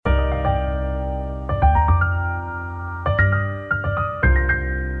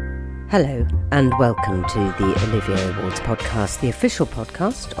Hello and welcome to the Olivier Awards Podcast, the official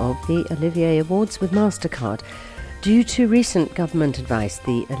podcast of the Olivier Awards with Mastercard. Due to recent government advice,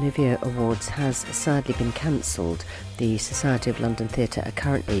 the Olivier Awards has sadly been cancelled. The Society of London Theatre are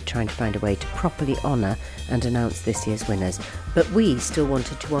currently trying to find a way to properly honour and announce this year's winners. But we still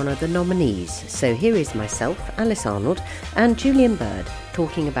wanted to honour the nominees. So here is myself, Alice Arnold, and Julian Bird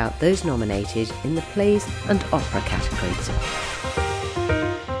talking about those nominated in the plays and opera categories.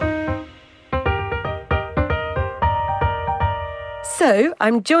 So,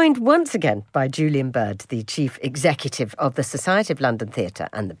 I'm joined once again by Julian Bird, the Chief Executive of the Society of London Theatre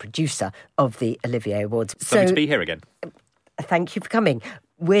and the producer of the Olivier Awards. Lovely to be here again. Thank you for coming.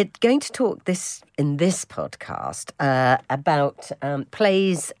 We're going to talk in this podcast about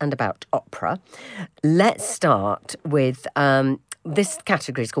plays and about opera. Let's start with this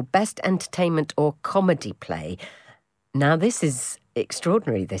category. It's called Best Entertainment or Comedy Play. Now, this is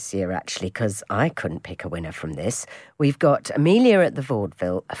extraordinary this year, actually, because I couldn't pick a winner from this. We've got Amelia at the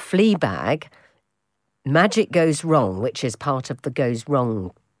Vaudeville, Fleabag, Magic Goes Wrong, which is part of the Goes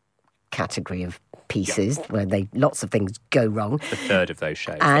Wrong category of pieces, where lots of things go wrong. The third of those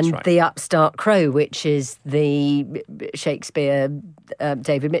shows, and that's right. The Upstart Crow, which is the Shakespeare,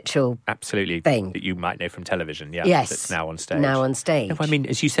 David Mitchell Absolutely, thing. That you might know from television, Yes. That's now on stage. Now on stage. No, I mean,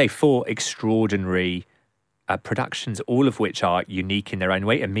 as you say, 4 extraordinary productions, all of which are unique in their own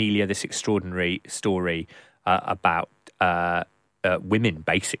way. Amelia, this extraordinary story about women,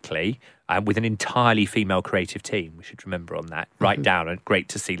 basically, with an entirely female creative team. We should remember on that. Right down, and great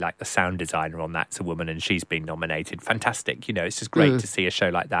to see the sound designer on that's a woman, and she's been nominated. Fantastic. It's just great to see a show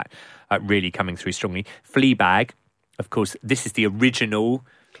like that really coming through strongly. Fleabag, of course, this is the original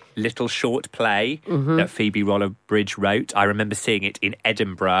little short play that Phoebe Waller-Bridge wrote. I remember seeing it in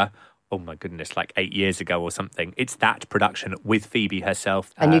Edinburgh. Oh my goodness, 8 years ago or something. It's that production with Phoebe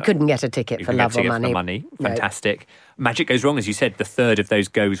herself. And you couldn't get a ticket for love or money. Fantastic. No. Magic Goes Wrong, as you said, the third of those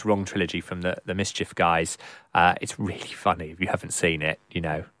Goes Wrong trilogy from the Mischief guys. It's really funny if you haven't seen it.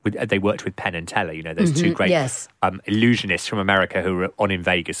 They worked with Penn and Teller, those two great illusionists from America who were on in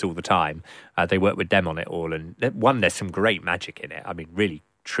Vegas all the time. They worked with them on it all. And there's some great magic in it. I mean, really,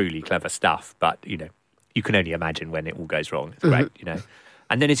 truly clever stuff. But, you can only imagine when it all goes wrong. It's great,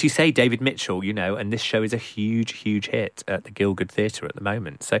 And then, as you say, David Mitchell, and this show is a huge, huge hit at the Gielgud Theatre at the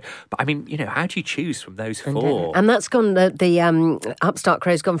moment. So, but I mean, how do you choose from those 4? And that's gone, the Upstart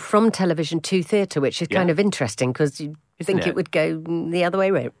Crow's gone from television to theatre, which is kind of interesting because you think it would go the other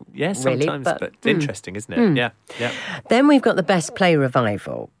way, really. Yeah, sometimes, but it's interesting, isn't it? Yeah. Then we've got the Best Play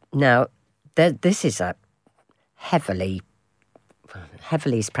Revival. Now, this is a heavily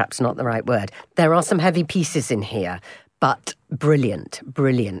is perhaps not the right word. There are some heavy pieces in here, but brilliant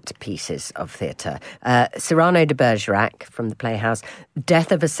pieces of theatre. Cyrano de Bergerac from the Playhouse,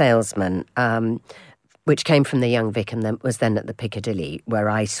 Death of a Salesman, which came from the Young Vic and then was then at the Piccadilly, where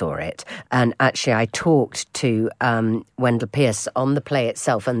I saw it. And actually, I talked to Wendell Pierce on the play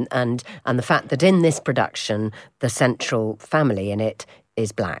itself and the fact that in this production, the central family in it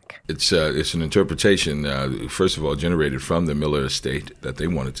is black. It's an interpretation, first of all, generated from the Miller estate that they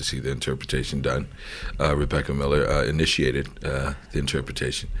wanted to see the interpretation done. Rebecca Miller initiated the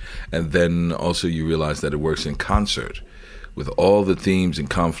interpretation. And then also you realize that it works in concert with all the themes and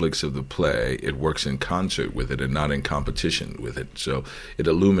conflicts of the play. It works in concert with it and not in competition with it. So it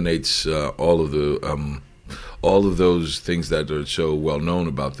illuminates all of those things that are so well known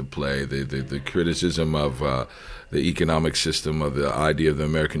about the play, the criticism of the economic system, of the idea of the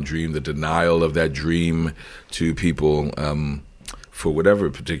American dream, the denial of that dream to people for whatever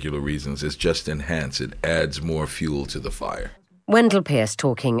particular reasons. It's just enhanced. It adds more fuel to the fire. Wendell Pierce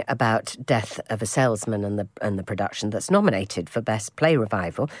talking about Death of a Salesman and the production that's nominated for Best Play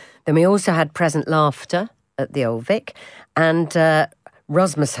Revival. Then we also had Present Laughter at the Old Vic and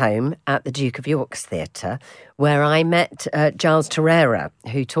Rosmersholm at the Duke of York's Theatre, where I met Giles Terrera,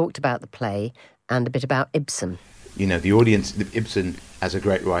 who talked about the play and a bit about Ibsen. The audience, Ibsen, as a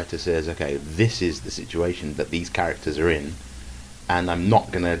great writer, says, okay, this is the situation that these characters are in, and I'm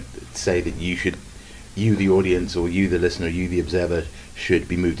not going to say that you, the audience, or you, the listener, you, the observer, should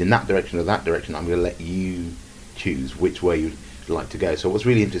be moved in that direction or that direction. I'm going to let you choose which way you'd like to go. So what's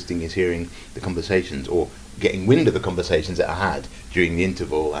really interesting is hearing the conversations, or getting wind of the conversations that I had during the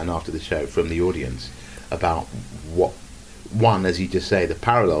interval and after the show from the audience about one, as you just say, the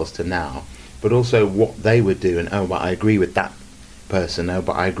parallels to now, but also what they would do, and but I agree with that person,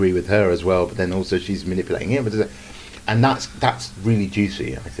 but I agree with her as well, but then also she's manipulating him, and that's really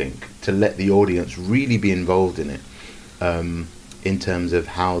juicy, I think, to let the audience really be involved in it, in terms of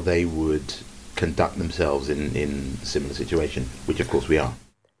how they would conduct themselves in similar situation, which of course we are.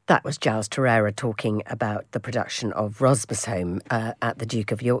 That was Giles Torreira talking about the production of Rosmersholm at the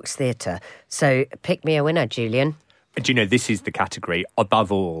Duke of York's Theatre. So pick me a winner, Julian. Do you know, this is the category,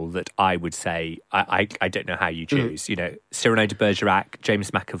 above all, that I would say, I don't know how you choose. You know, Cyrano de Bergerac,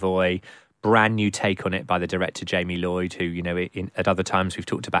 James McAvoy, brand new take on it by the director Jamie Lloyd, who, you know, at other times we've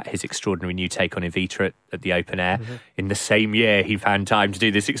talked about his extraordinary new take on Evita at the open air. In the same year, he found time to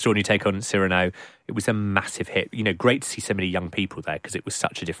do this extraordinary take on Cyrano. It was a massive hit. You know, great to see so many young people there because it was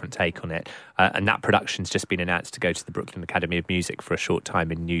such a different take on it. And that production's just been announced to go to the Brooklyn Academy of Music for a short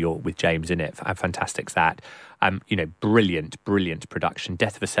time in New York with James in it. How fantastic's that? You know, brilliant production.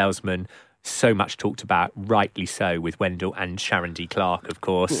 Death of a Salesman, so much talked about, rightly so, with Wendell and Sharon D. Clarke, of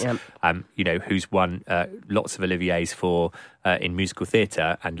course, you know, who's won lots of Oliviers for in musical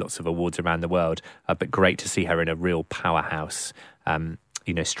theatre and lots of awards around the world. But great to see her in a real powerhouse,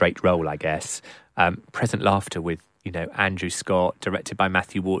 you know, straight role, I guess. Present Laughter with, you know, Andrew Scott, directed by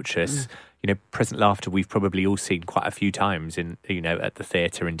Matthew Warchus. You know, Present Laughter we've probably all seen quite a few times in, you know, at the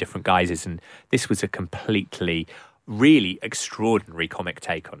theatre in different guises, and this was a completely really extraordinary comic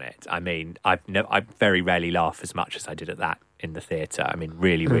take on it. I mean, I very rarely laugh as much as I did at that in the theatre. I mean,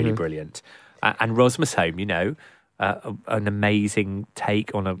 really brilliant. And Rosmersholm, you know, an amazing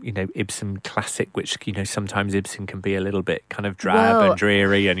take on a, you know, Ibsen classic, which, you know, sometimes Ibsen can be a little bit kind of drab and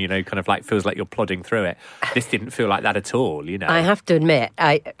dreary and, you know, kind of like feels like you're plodding through it. This didn't feel like that at all, you know. I have to admit,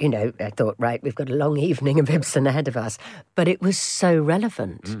 I thought, right, we've got a long evening of Ibsen ahead of us, but it was so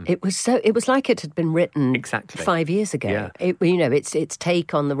relevant. It was like it had been written 5 years ago. Yeah. You know, its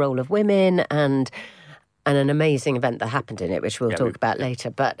take on the role of women and an amazing event that happened in it, which we'll talk about later.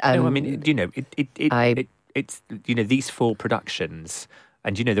 But no, I mean, you know, it's, you know, these 4 productions,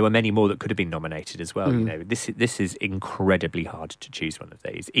 and, you know, there were many more that could have been nominated as well. You know, this is incredibly hard to choose one of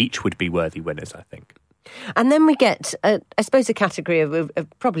these. Each would be worthy winners, I think. And then we get, I suppose, a category of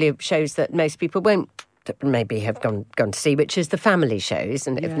probably shows that most people won't maybe have gone to see, which is the family shows,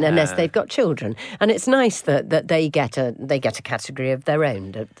 and unless they've got children. And it's nice that they get a category of their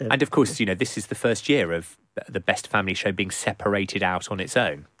own. And of course, you know, this is the first year of the best family show being separated out on its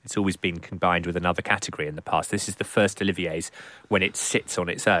own. It's always been combined with another category in the past. This is the first Olivier's when it sits on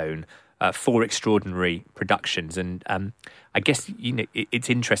its own. 4 extraordinary productions, and I guess, you know, it's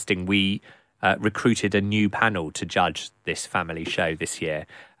interesting. We recruited a new panel to judge this family show this year,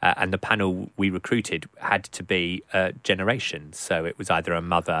 and the panel we recruited had to be generations. So it was either a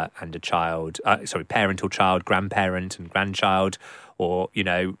mother and a child, parent or child, grandparent and grandchild, or, you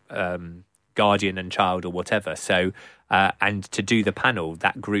know, guardian and child, or whatever. So, and to do the panel,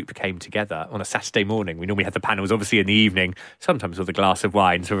 that group came together on a Saturday morning. We normally have the panels, obviously, in the evening, sometimes with a glass of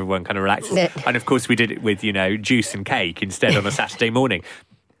wine, so everyone kind of relaxes. And of course, we did it with, you know, juice and cake instead on a Saturday morning.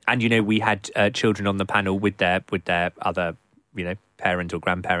 And, you know, we had children on the panel with their other, you know, parent or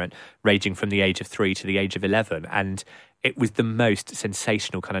grandparent, ranging from the age of 3 to the age of 11. And it was the most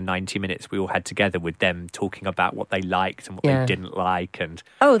sensational kind of 90 minutes we all had together with them talking about what they liked and what they didn't like. And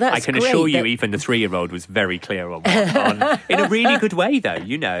that's I can assure you, even the 3-year-old was very clear on in a really good way, though,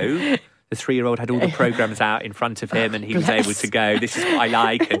 you know. The 3-year-old had all the programmes out in front of him, and he was able to go, this is what I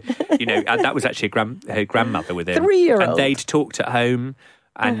like. And, you know, that was actually her grandmother with him. 3-year-old. And they'd talked at home.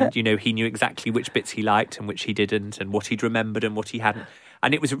 And, you know, he knew exactly which bits he liked and which he didn't, and what he'd remembered and what he hadn't.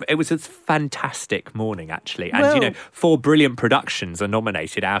 And it was a fantastic morning, actually. And, you know, 4 brilliant productions are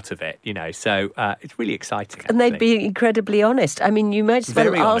nominated out of it, you know. So it's really exciting, actually. And they'd be incredibly honest. I mean, you might as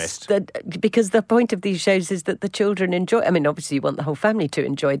well ask that, because the point of these shows is that the children enjoy. I mean, obviously you want the whole family to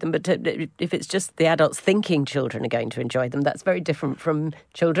enjoy them, but if it's just the adults thinking children are going to enjoy them, that's very different from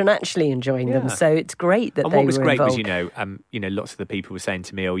children actually enjoying them. So it's great that they were involved. And what was great was, you know, lots of the people were saying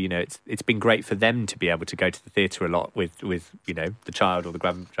to me, oh, you know, it's been great for them to be able to go to the theatre a lot with you know, the child or the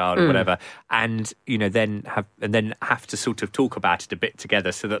grandchild or whatever, and, you know, then have to sort of talk about it a bit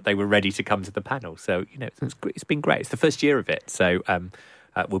together so that they were ready to come to the panel. So, you know, it's been great. It's the first year of it, so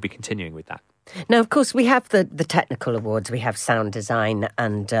we'll be continuing with that. Now, of course, we have the technical awards. We have sound design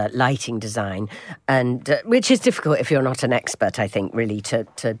and lighting design, and which is difficult if you're not an expert, I think, really,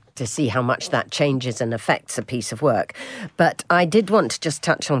 to see how much that changes and affects a piece of work. But I did want to just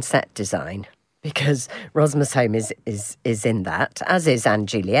touch on set design, because Rosmersholm is in that, as is Anne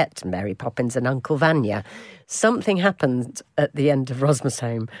Juliet, Mary Poppins and Uncle Vanya. Something happened at the end of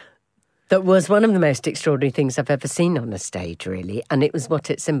Rosmersholm that was one of the most extraordinary things I've ever seen on a stage, really, and it was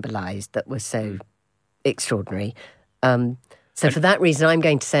what it symbolised that was so extraordinary. So for that reason, I'm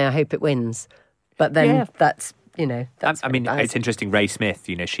going to say I hope it wins. But then that's... You know, I mean, it's interesting. Ray Smith,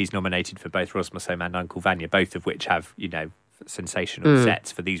 you know, she's nominated for both Rosmersholm and Uncle Vanya, both of which have, you know, sensational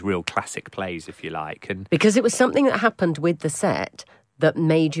sets for these real classic plays, if you like. And because it was something that happened with the set that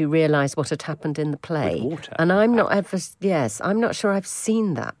made you realise what had happened in the play. With water, and I'm not sure I've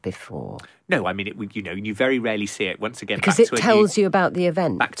seen that before. No, I mean, you very rarely see it. Once again, because it tells you about the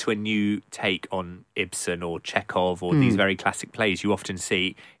event. Back to a new take on Ibsen or Chekhov or these very classic plays, you often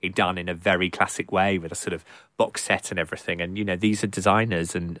see it done in a very classic way with a sort of box set and everything. And, these are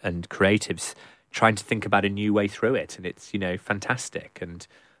designers and creatives trying to think about a new way through it. And it's, fantastic.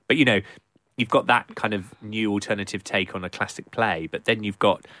 But you've got that kind of new alternative take on a classic play, but then you've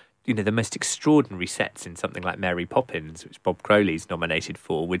got the most extraordinary sets in something like Mary Poppins, which Bob Crowley's nominated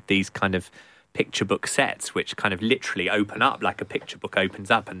for, with these kind of picture book sets which kind of literally open up like a picture book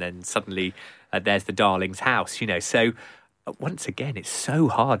opens up, and then suddenly there's the Darling's house, So once again, it's so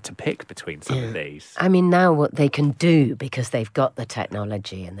hard to pick between some of these. I mean, now what they can do, because they've got the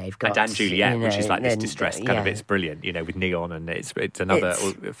technology and they've got... And Juliet, which is like this distressed kind of, it's brilliant, with neon, and it's another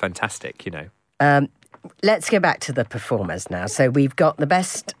fantastic, Let's go back to the performers now. So we've got the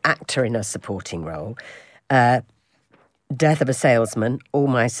best actor in a supporting role, Death of a Salesman, All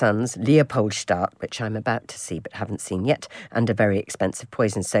My Sons, Leopoldstadt, which I'm about to see but haven't seen yet, and A Very Expensive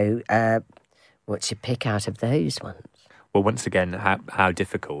Poison. So what's your pick out of those ones? Well, once again, how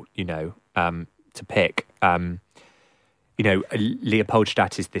difficult, to pick.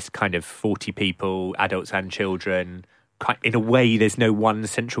 Leopoldstadt is this kind of 40 people, adults and children. In a way, there's no one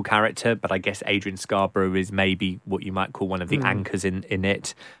central character, but I guess Adrian Scarborough is maybe what you might call one of the anchors in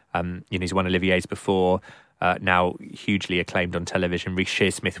it. He's won Olivier's before, now hugely acclaimed on television. Reece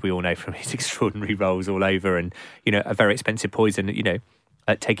Shearsmith, we all know from his extraordinary roles all over, and A Very Expensive Poison,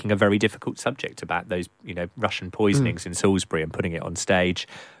 taking a very difficult subject about those, Russian poisonings in Salisbury and putting it on stage.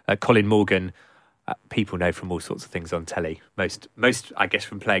 Colin Morgan, people know from all sorts of things on telly. Most, I guess,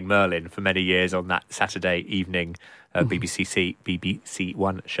 from playing Merlin for many years on that Saturday evening BBC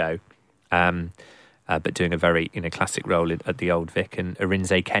One show, but doing a very classic role at the Old Vic. And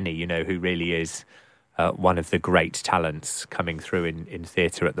Arinze Kenny, who really is one of the great talents coming through in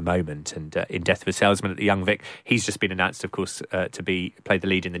theatre at the moment. And in Death of a Salesman at the Young Vic, he's just been announced, of course, to play the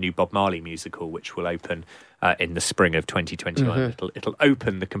lead in the new Bob Marley musical, which will open in the spring of 2021. It'll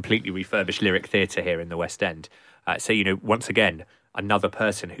open the completely refurbished Lyric Theatre here in the West End. So, once again, another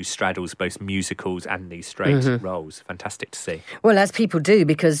person who straddles both musicals and these straight roles. Fantastic to see. Well, as people do,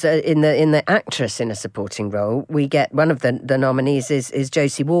 because in the actress in a supporting role, we get one of the nominees is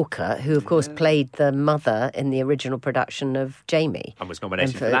Josie Walker, who of course played the mother in the original production of Jamie, and was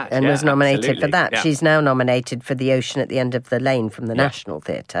nominated for that. And was nominated absolutely. for that. Yeah. She's now nominated for The Ocean at the End of the Lane from the National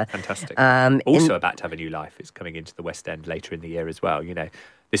Theatre. Fantastic. Also about to have a new life. It's coming into the West End later in the year as well.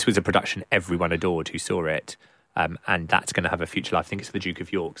 This was a production everyone adored who saw it. And that's going to have a future life. I think it's the Duke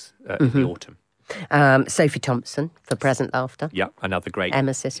of York's in the autumn. Sophie Thompson for Present Laughter. Yeah, another great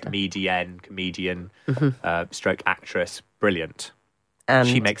Emma's sister. comedian, stroke actress. Brilliant. And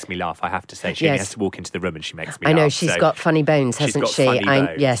she makes me laugh, I have to say. She only has to walk into the room and she makes me laugh. I know, she's got funny bones, hasn't she? Funny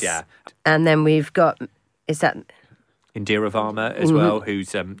bones, yes. Yeah. And then we've got, is that... Indira Varma as well,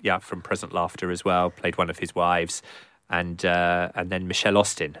 who's from Present Laughter as well, played one of his wives. And then Michelle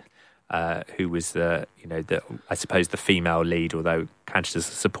Austin, who was I suppose the female lead, although counted as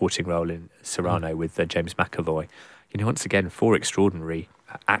a supporting role in Cyrano with James McAvoy. Once again, 4 extraordinary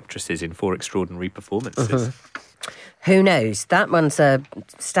actresses in 4 extraordinary performances. Who knows? That one's a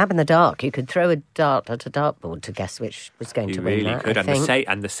stab in the dark. You could throw a dart at a dartboard to guess which was going to win. You really could,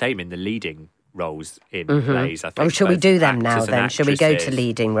 and the same in the leading roles in plays. I think. Shall we do them now then? Shall we go to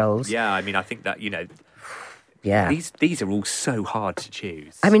leading roles? Yeah, I mean, I think that Yeah. These are all so hard to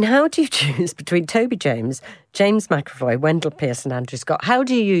choose. I mean, how do you choose between Toby Jones, James McAvoy, Wendell Pierce and Andrew Scott? How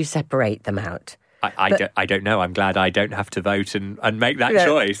do you separate them out? I don't know. I'm glad I don't have to vote and make that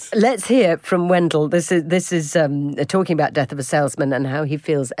choice. Let's hear from Wendell. This is talking about Death of a Salesman and how he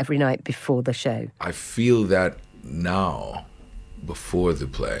feels every night before the show. I feel that now, before the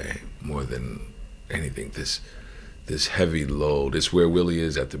play, more than anything, this heavy load. It's where Willie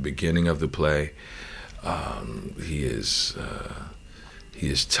is at the beginning of the play. He is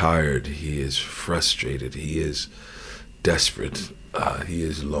tired. He is frustrated. He is desperate. He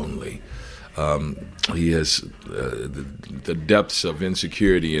is lonely. He has the depths of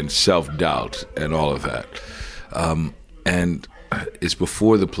insecurity and self-doubt and all of that. And it's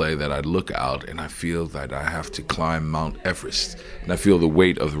before the play that I look out and I feel that I have to climb Mount Everest. And I feel the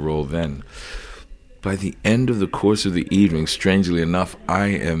weight of the role then. By the end of the course of the evening, strangely enough,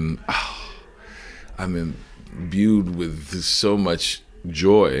 I'm imbued with so much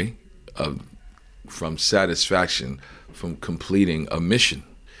joy from satisfaction from completing a mission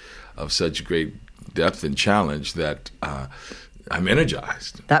of such great depth and challenge that I'm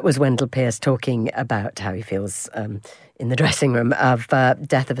energized. That was Wendell Pierce talking about how he feels in the dressing room of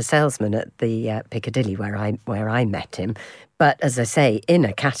Death of a Salesman at the Piccadilly where I met him. But as I say, in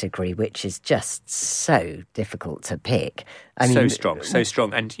a category which is just so difficult to pick. I mean, so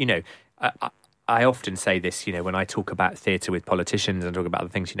strong. And, I often say this, when I talk about theatre with politicians and talk about other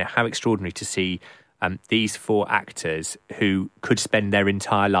things, how extraordinary to see these 4 actors who could spend their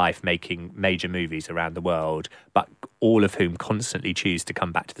entire life making major movies around the world, but all of whom constantly choose to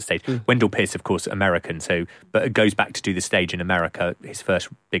come back to the stage. Wendell Pierce, of course, American, but goes back to do the stage in America, his first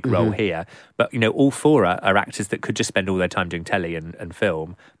big role here. But, all 4 are actors that could just spend all their time doing telly and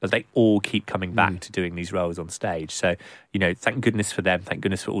film, but they all keep coming back to doing these roles on stage. So, thank goodness for them. Thank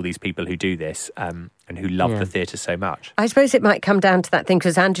goodness for all these people who do this and who love the theatre so much. I suppose it might come down to that thing,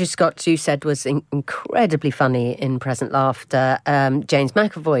 because Andrew Scott, you said, was incredibly funny in Present Laughter. James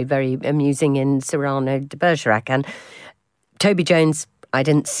McAvoy, very amusing in Cyrano de Bergerac. And Toby Jones, I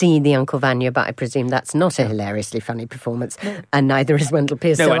didn't see the Uncle Vanya, but I presume that's not a hilariously funny performance, and neither is Wendell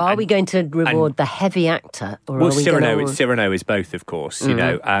Pierce. So are we going to reward the heavy actor? Or are we Cyrano is both, of course,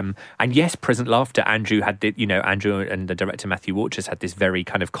 and yes, Present Laughter, Andrew Andrew and the director Matthew Watchers had this very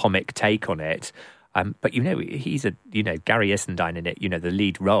kind of comic take on it. But he's Gary Essendine in it. The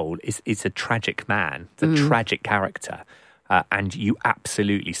lead role is a tragic man, it's a tragic character, and you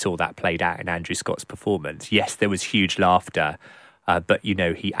absolutely saw that played out in Andrew Scott's performance. Yes, there was huge laughter, but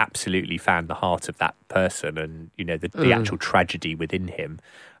he absolutely found the heart of that person, and the actual tragedy within him.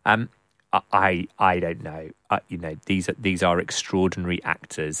 I don't know. These are extraordinary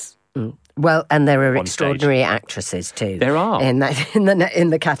actors. Well, and there are extraordinary actresses too. There are in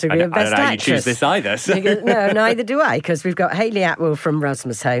the category of best actress. I don't know how actress. you choose this either. So. No, neither do I, because we've got Hayley Atwell from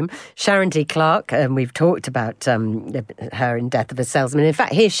Rosmersholm, Sharon D. Clarke, and we've talked about her in Death of a Salesman. In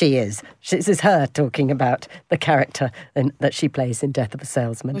fact, here she is. This is her talking about the character that she plays in Death of a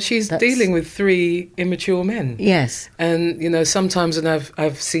Salesman. Well, she's dealing with 3 immature men. Yes, and sometimes, and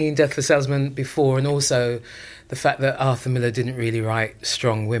I've seen Death of a Salesman before, and also the fact that Arthur Miller didn't really write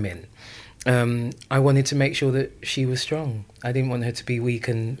strong women. I wanted to make sure that she was strong. I didn't want her to be weak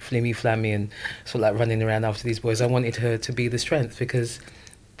and flimmy-flammy and sort of like running around after these boys. I wanted her to be the strength, because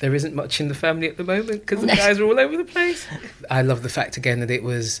there isn't much in the family at the moment, because the guys are all over the place. I love the fact, again, that it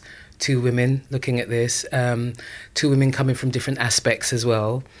was 2 women looking at this, 2 women coming from different aspects as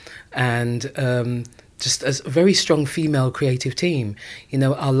well, and just a very strong female creative team.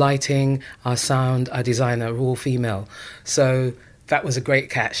 Our lighting, our sound, our designer are all female. So that was a great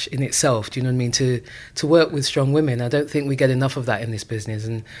catch in itself. Do you know what I mean? To work with strong women. I don't think we get enough of that in this business.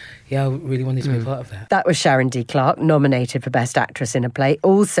 And I really wanted to be part of that. That was Sharon D. Clarke, nominated for Best Actress in a Play.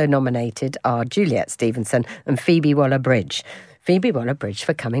 Also nominated are Juliet Stevenson and Phoebe Waller-Bridge. Phoebe Waller-Bridge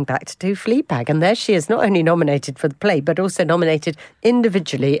for coming back to do Fleabag. And there she is, not only nominated for the play, but also nominated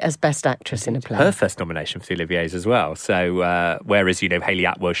individually as Best Actress in a Play. Her first nomination for the Oliviers as well. So, whereas, Hayley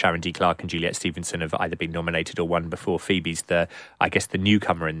Atwell, Sharon D. Clarke and Juliet Stevenson have either been nominated or won before, Phoebe's the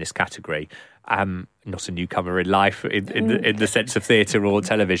newcomer in this category. Not a newcomer in life in the sense of theatre or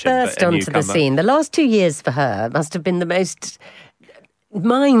television. Burst onto the scene. The last 2 years for her must have been the most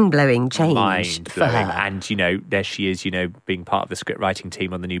mind-blowing change for her. And, there she is, being part of the script writing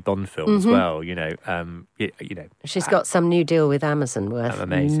team on the new Bond film as well, She's got some new deal with Amazon worth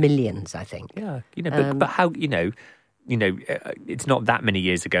millions, I think. Yeah, but how, it's not that many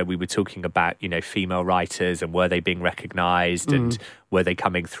years ago we were talking about, female writers and were they being recognised and were they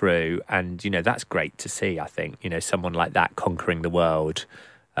coming through? And, that's great to see, I think, someone like that conquering the world.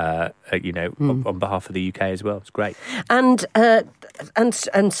 On behalf of the UK as well. It's great. And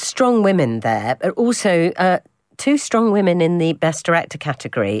strong women there. Also, 2 strong women in the Best Director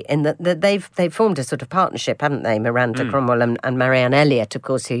category. In that they've formed a sort of partnership, haven't they? Miranda Cromwell and Marianne Elliott, of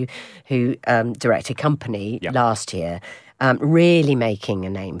course, who directed Company last year, really making a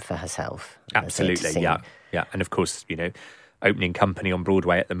name for herself. Absolutely, yeah. And of course, opening Company on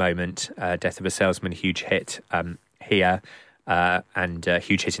Broadway at the moment. Death of a Salesman, huge hit here. And a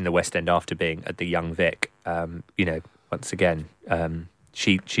huge hit in the West End after being at the Young Vic. Once again,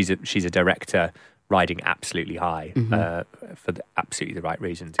 she's a director riding absolutely high for absolutely the right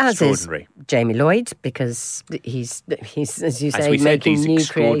reasons. Extraordinary. As is Jamie Lloyd, because he's as you say, as we making said, new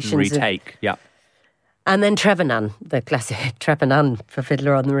creations. Take. Yeah. And then Trevor Nunn, the classic Trevor Nunn for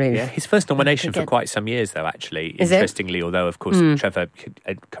Fiddler on the Roof. Yeah, his first nomination for quite some years, though, actually, interestingly, although, of course, Trevor had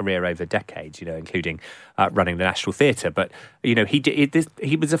a career over decades, including running the National Theatre. But,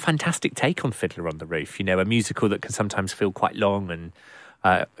 he was a fantastic take on Fiddler on the Roof, a musical that can sometimes feel quite long and,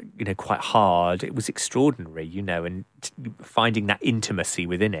 quite hard. It was extraordinary, and finding that intimacy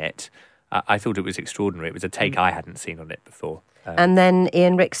within it, I thought it was extraordinary. It was a take I hadn't seen on it before. And then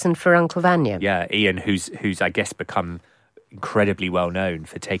Ian Rickson for Uncle Vanya. Yeah, Ian, who's I guess become incredibly well known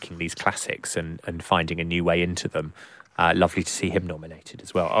for taking these classics and finding a new way into them. Lovely to see him nominated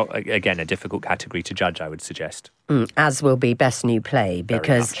as well. Again, a difficult category to judge, I would suggest. As will be Best New Play,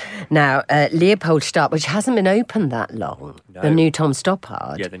 because now Leopoldstadt, which hasn't been open that long, the new Tom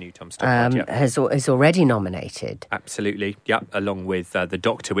Stoppard. Yeah, the new Tom Stoppard, is already nominated. Absolutely, yeah, along with The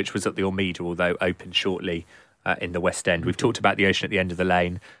Doctor, which was at the Almeida, although opened shortly in the West End. We've talked about The Ocean at the End of the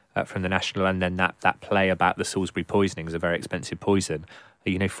Lane from the National, and then that play about the Salisbury poisoning is a very expensive poison.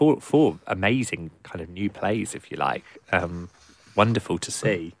 Four amazing kind of new plays, if you like. Wonderful to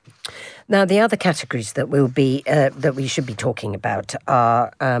see. Now, the other categories that we'll be that we should be talking about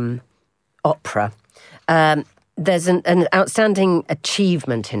are opera. There's an outstanding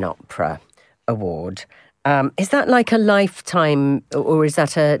achievement in opera award. Is that like a lifetime, or is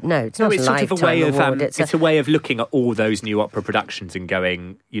that no? It's not a lifetime award. It's a way of looking at all those new opera productions and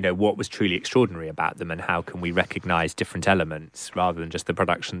going, what was truly extraordinary about them, and how can we recognise different elements rather than just the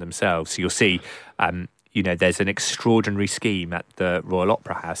production themselves. So you'll see, there's an extraordinary scheme at the Royal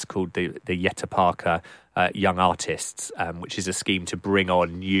Opera House called the Yetta Parker Young Artists, which is a scheme to bring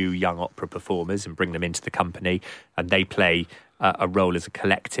on new young opera performers and bring them into the company, and they play a role as a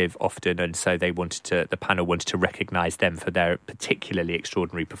collective often, and so the panel wanted to recognise them for their particularly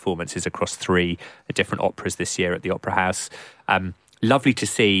extraordinary performances across 3 different operas this year at the Opera House. Lovely to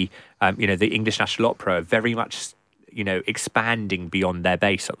see, the English National Opera very much, expanding beyond their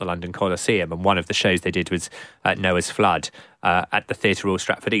base at the London Coliseum, and one of the shows they did was Noah's Flood at the Theatre Royal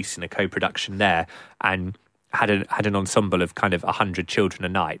Stratford East in a co-production there, and had an ensemble of kind of 100 children a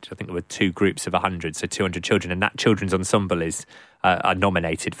night. I think there were 2 groups of 100, so 200 children, and that children's ensemble are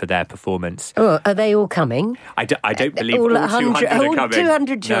nominated for there performance. Oh, are they all coming? I don't believe all 200 are coming.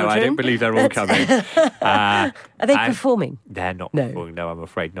 200 children? No, I don't believe they're all coming. Are they performing? They're not performing, no, I'm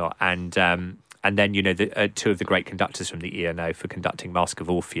afraid not. And then, 2 of the great conductors from the ENO for conducting Mask of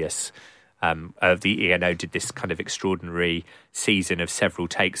Orpheus. The ENO did this kind of extraordinary season of several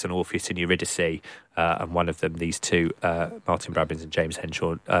takes on Orpheus and Eurydice, and one of them, these 2, Martin Brabbins and James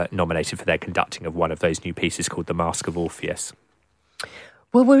Henshaw, nominated for their conducting of one of those new pieces called The Mask of Orpheus.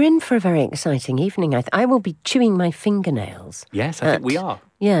 Well, we're in for a very exciting evening. I will be chewing my fingernails. Yes, I think we are.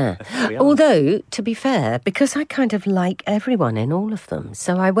 Yeah. Although, to be fair, because I kind of like everyone in all of them,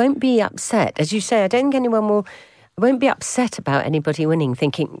 so I won't be upset. As you say, I don't think anyone will... I won't be upset about anybody winning,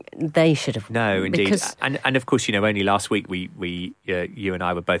 thinking they should have. No, indeed. Because... And of course, only last week we you and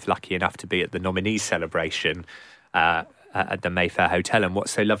I were both lucky enough to be at the nominees celebration at the Mayfair Hotel. And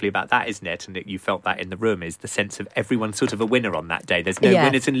what's so lovely about that, isn't it? And you felt that in the room, is the sense of everyone's sort of a winner on that day. There's no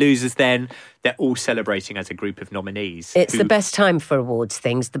winners and losers then. They're all celebrating as a group of nominees. It's the best time for awards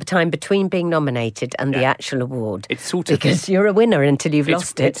things, the time between being nominated and the actual award. It's sort of... Because you're a winner until you've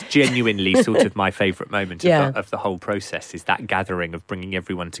lost it. It's genuinely sort of my favourite moment of the whole process, is that gathering of bringing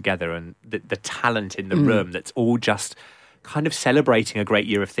everyone together and the talent in the room that's all just... kind of celebrating a great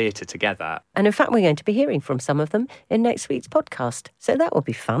year of theatre together. And in fact, we're going to be hearing from some of them in next week's podcast. So that will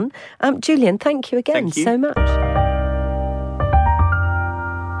be fun. Julian, thank you again so much.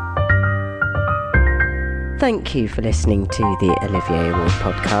 Thank you for listening to the Olivier Award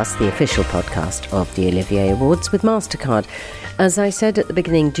Podcast, the official podcast of the Olivier Awards with Mastercard. As I said at the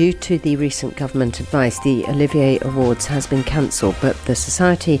beginning, due to the recent government advice, the Olivier Awards has been cancelled, but the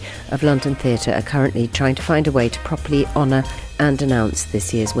Society of London Theatre are currently trying to find a way to properly honour and announce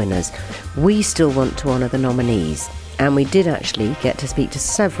this year's winners. We still want to honour the nominees, and we did actually get to speak to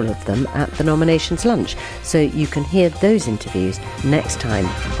several of them at the nominations lunch, so you can hear those interviews next time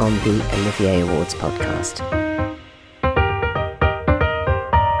on the Olivier Awards Podcast.